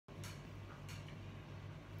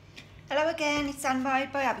Hello again, it's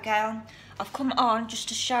Handmade by Abigail. I've come on just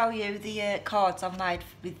to show you the cards I've made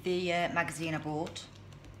with the magazine I bought.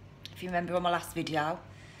 If you remember on my last video.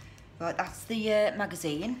 Right, that's the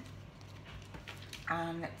magazine.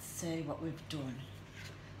 And let's see what we've done.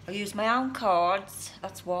 I used my own cards,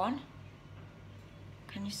 that's one.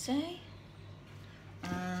 Can you see?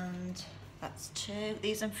 And that's two.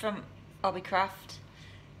 These are from Abbi Craft.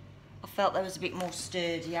 I felt they was a bit more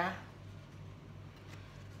sturdier.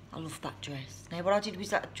 I love that dress. Now what I did with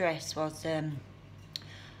that dress was I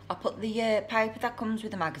put the paper that comes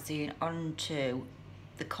with the magazine onto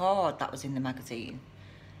the card that was in the magazine,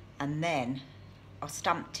 and then I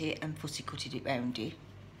stamped it and fussy cutted it round it.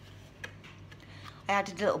 I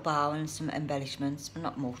added a little bow and some embellishments, but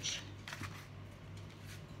not much.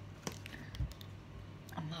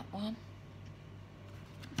 And that one.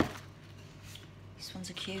 This one's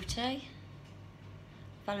a cutie.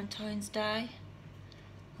 Valentine's Day.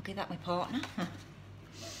 I'll give that my partner.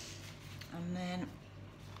 And then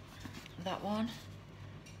that one.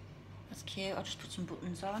 That's cute. I'll just put some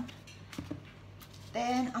buttons on.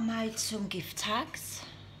 Then I made some gift tags.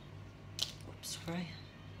 Oops, sorry.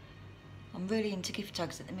 I'm really into gift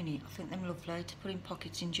tags at the minute. I think they're lovely to put in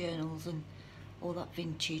pockets in journals and all that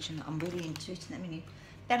vintage, and I'm really into it at the minute.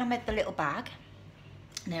 Then I made the little bag.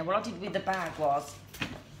 Now what I did with the bag was,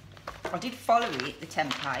 I did follow it, the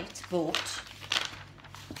template, but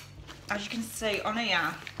as you can see on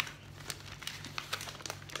here,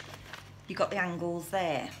 you got the angles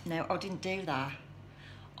there. Now I didn't do that.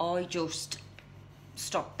 I just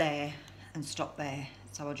stopped there and stopped there.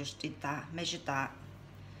 So I just did that, measured that,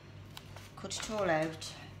 cut it all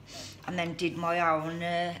out, and then did my own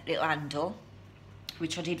little handle,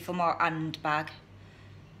 which I did for my handbag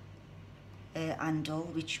handle,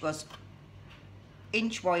 which was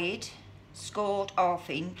inch wide, scored 1/2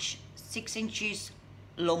 inch, 6 inches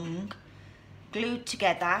long, glued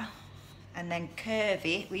together, and then curve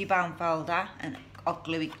it with your bone folder, and I'll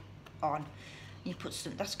glue it on. You put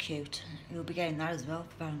some, that's cute. You'll be getting that as well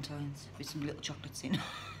for Valentine's, with some little chocolates in.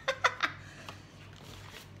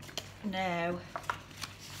 Now,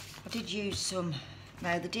 I did use some,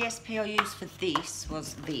 now the DSP I used for this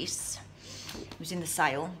was this. It was in the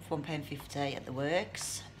sale, £1.50 at the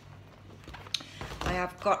works. I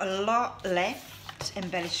have got a lot left,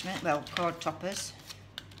 embellishment, well, card toppers,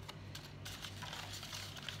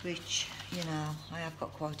 which, you know, I have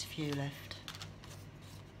got quite a few left.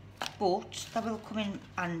 But that will come in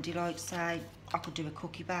handy, like say, I could do a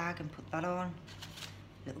cookie bag and put that on,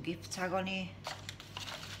 little gift tag on it,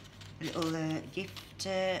 a little gift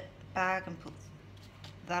bag and put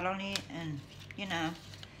that on it, and, you know.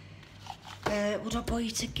 Would I buy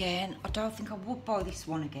it again? I don't think I would buy this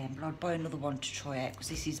one again, but I'd buy another one to try out because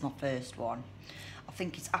this is my first one. I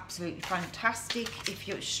think it's absolutely fantastic if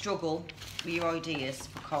you struggle with your ideas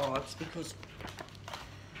for cards, because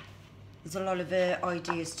there's a lot of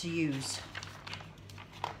ideas to use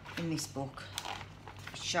in this book.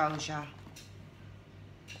 It shows you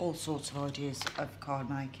all sorts of ideas of card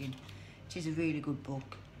making. It is a really good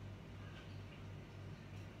book.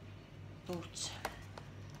 But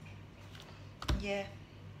yeah,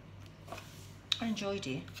 I enjoyed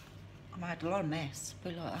it. I made a lot of mess,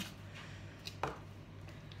 but like that.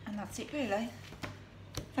 And that's it really.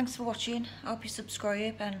 Thanks for watching. I hope you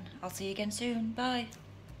subscribe, and I'll see you again soon. Bye.